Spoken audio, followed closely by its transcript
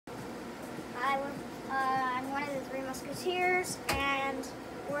I'm one of the Three Musketeers, and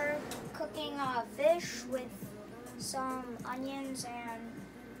we're cooking fish with some onions and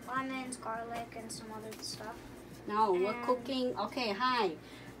lemons, garlic, and some other stuff. No, we're cooking. Okay, hi.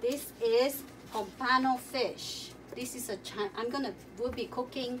 This is Pompano fish. This is we'll be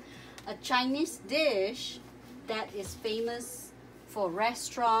cooking a Chinese dish that is famous for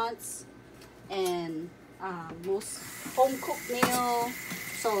restaurants and most home cooked meal.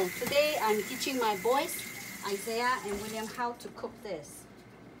 So today I'm teaching my boys, Isaiah and William, how to cook this.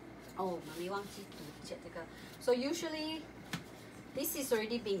 Oh, 妈咪忘记读这个. So usually this is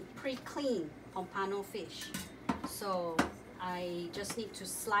already been pre-cleaned Pompano fish. So I just need to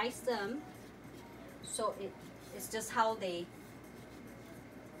slice them. So it's just how they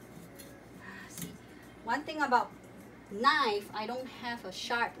see. One thing about knife, I don't have a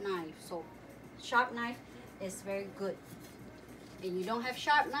sharp knife. So sharp knife is very good. And you don't have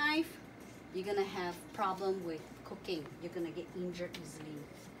sharp knife, you're gonna have problem with cooking. You're gonna get injured easily.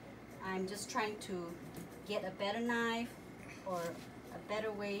 I'm just trying to get a better knife or a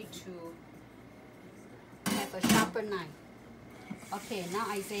better way to have a sharper knife. Okay, now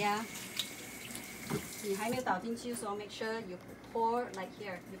Isaiah, 你还没有倒进去 so make sure you pour like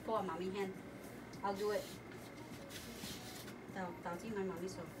here. You pour on mommy hand. I'll do it. 倒进来 mommy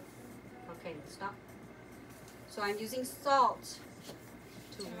so. Okay, stop. So I'm using salt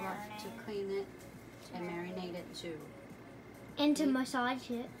to clean it and marinate it too. And to massage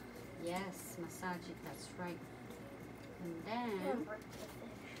it. Yes, massage it, that's right. And then,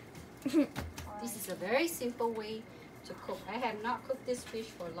 this is a very simple way to cook. I have not cooked this fish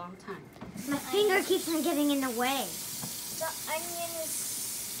for a long time. My finger keeps on getting in the way. The onion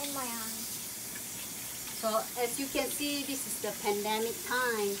is in my eye. So as you can see, this is the pandemic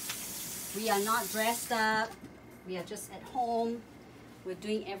time. We are not dressed up. We are just at home. We're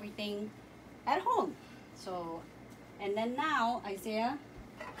doing everything at home. So, and then now, Isaiah,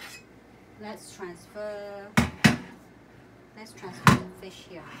 let's transfer the fish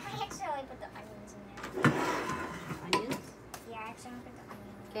here. I accidentally put the onions in there. Onions? Yeah, I accidentally put the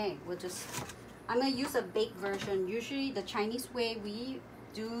onions. Okay, I'm gonna use a baked version. Usually the Chinese way, we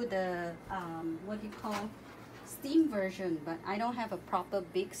do the, what do you call, steam version, but I don't have a proper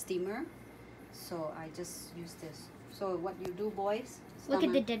big steamer. So I just use this. So what you do, boys? Look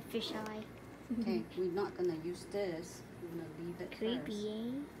at the dead fish eye. Okay, we're not gonna use this. We're gonna leave it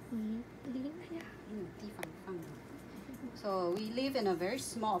Creepy, first. So we live in a very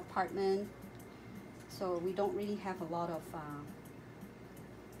small apartment. So we don't really have a lot of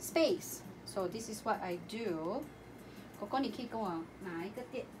space. So this is what I do. 哥哥，你可以跟我拿一个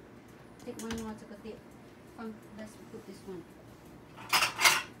碟 ，take one more 这个碟，放 ，let's put this one。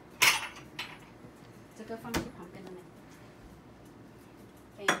这个放去旁边的呢。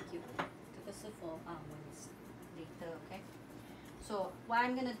Thank you. 这个是 for when it's later, okay? So what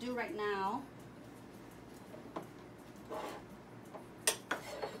I'm gonna do right now.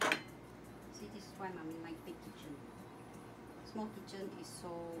 See, this is why mommy like big kitchen. Small kitchen is so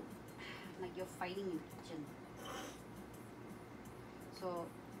like you're fighting in the kitchen. So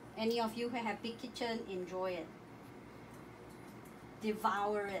any of you who have big kitchen, enjoy it.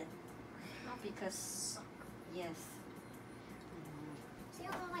 Devour it. Because, yes. See,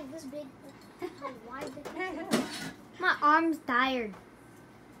 I'm like this big. How wide the kitchen. My arm's tired.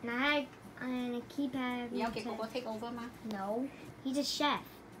 And I keep having Yeah, okay, Coco, take over, Ma. No, he's a chef.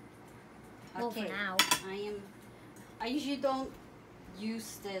 Okay. Well, for now. I usually don't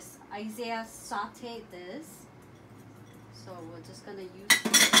use this. Isaiah sauteed this. So we're just gonna use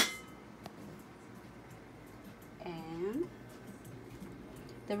this. And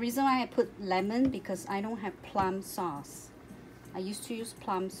the reason why I put lemon because I don't have plum sauce. I used to use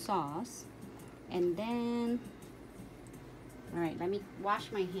plum sauce. And then, all right, let me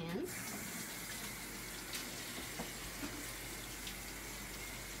wash my hands.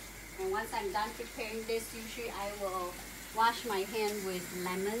 And once I'm done preparing this, usually I will wash my hand with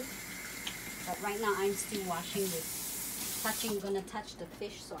lemon. But right now I'm still washing with gonna touch the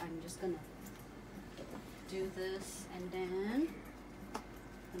fish, so I'm just gonna do this and then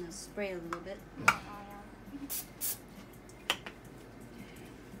I'm gonna spray a little bit.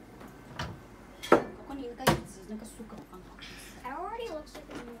 It already looks like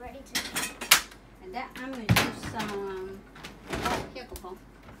it's ready to go. And then I'm gonna use some here, Coco,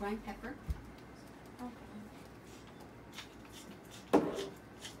 ground pepper.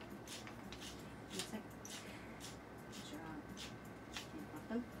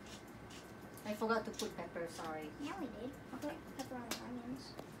 I forgot to put pepper, sorry. Yeah, we did. I put pepper on the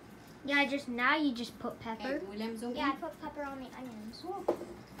onions. Yeah, you just put pepper. Okay, William, zoom Yeah, in. I put pepper on the onions.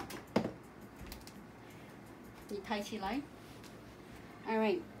 你抬起来.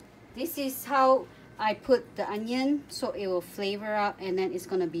 Alright, this is how I put the onion so it will flavor up and then it's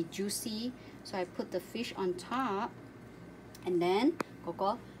gonna be juicy. So I put the fish on top and then 哥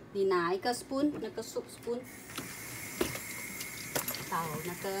哥你拿一个 spoon 那个 soup spoon 倒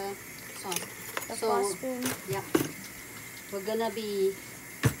那个 sauce. The So sauce spoon. yeah, we're gonna be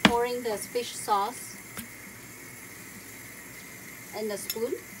pouring the fish sauce in the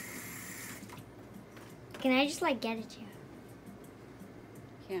spoon. Can I just like get it here?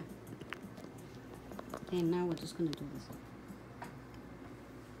 Here. And now we're just gonna do this.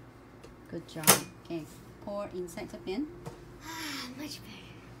 Good job. Okay, pour inside the pan. Much better.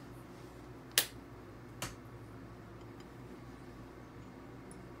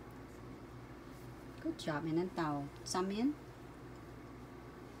 Good job. And then 倒上面.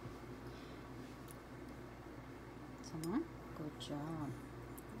 Some more. Good job.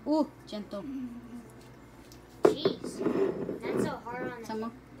 Ooh, gentle. Jeez, that's so hard on Some the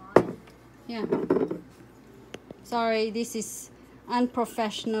more. bottom. Yeah. Sorry, this is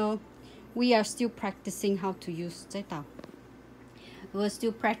unprofessional. We are still practicing how to use 再倒. We're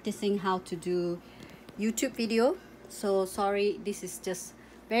still practicing how to do YouTube video. So sorry, this is just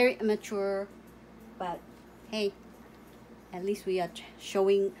very immature. But hey, at least we are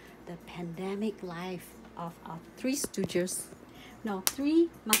showing the pandemic life of our three stooges. No, three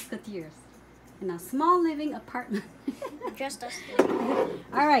musketeers in a small living apartment. Just us three.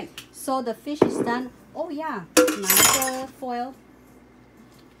 All right, so the fish is done. Oh yeah, another foil.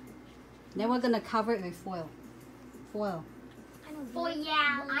 Then we're gonna cover it with foil. Foil. Oh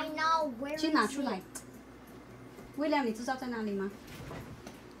yeah, I know. Where is 去拿出来。 it? William, 你知道在哪里吗?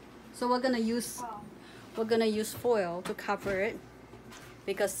 So we're gonna use foil to cover it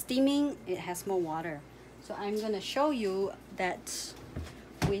because steaming it has more water. So I'm gonna show you that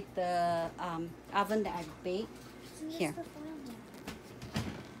with the oven that I baked. Here.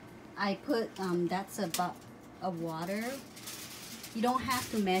 I put that's about a water. You don't have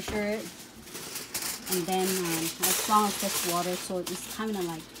to measure it. And then as long as just water, so it's kind of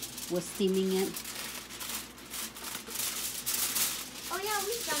like we're steaming it. Oh yeah,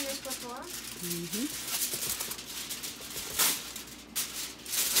 we've done this before.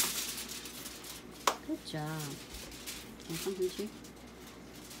 Good job. 我放回去。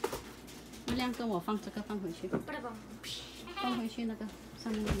月亮跟我放这个放回去，放回去那个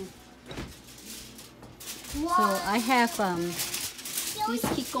上面那边。So I have this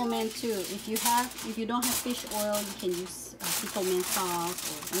Kikkoman too. If you don't have fish oil, you can use Kikkoman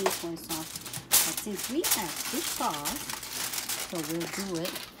sauce or any soy sauce. But since we have fish sauce, so we'll do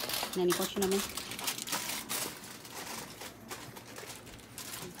it. Nani ko naman.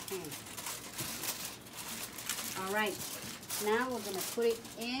 Okay. All right. Now we're gonna put it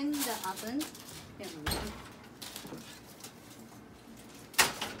in the oven. Be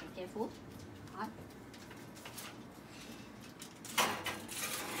careful. Hot.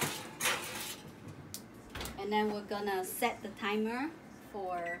 And then we're gonna set the timer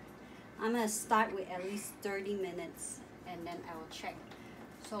for, I'm gonna start with at least 30 minutes and then I will check.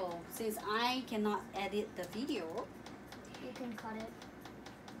 So since I cannot edit the video, You can cut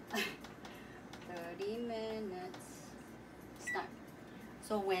it. 30 minutes, start.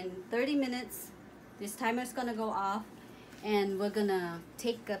 So when 30 minutes, this timer is gonna go off and we're gonna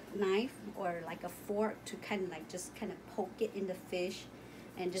take a knife or like a fork to kind of like just kind of poke it in the fish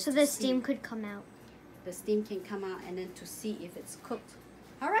and just So the steam could come out. the steam can come out and then to see if it's cooked.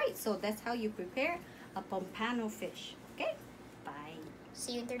 All right, so that's how you prepare a Pompano fish. Okay, bye.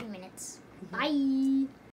 See you in 30 minutes. Bye.